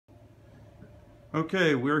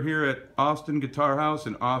Okay, we're here at Austin Guitar House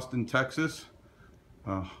in Austin, Texas,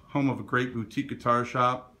 home of a great boutique guitar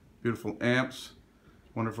shop, beautiful amps,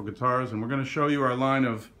 wonderful guitars, and we're going to show you our line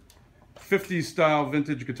of 50s style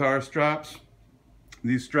vintage guitar straps.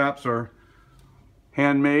 These straps are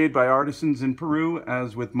handmade by artisans in Peru,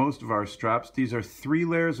 as with most of our straps. These are 3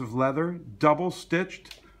 layers of leather, double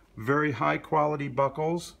stitched, very high quality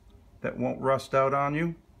buckles that won't rust out on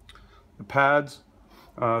you. The pads,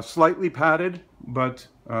 slightly padded, but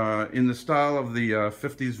in the style of the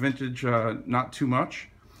 50s vintage, not too much.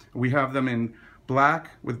 We have them in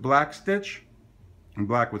black with black stitch, and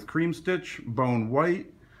black with cream stitch, bone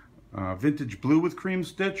white, vintage blue with cream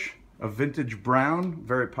stitch, a vintage brown,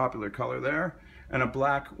 very popular color there, and a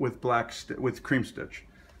black with cream stitch.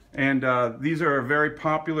 And these are a very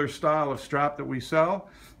popular style of strap that we sell.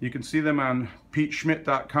 You can see them on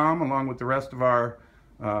Schmidt.com along with the rest of our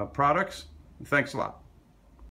products. Thanks a lot.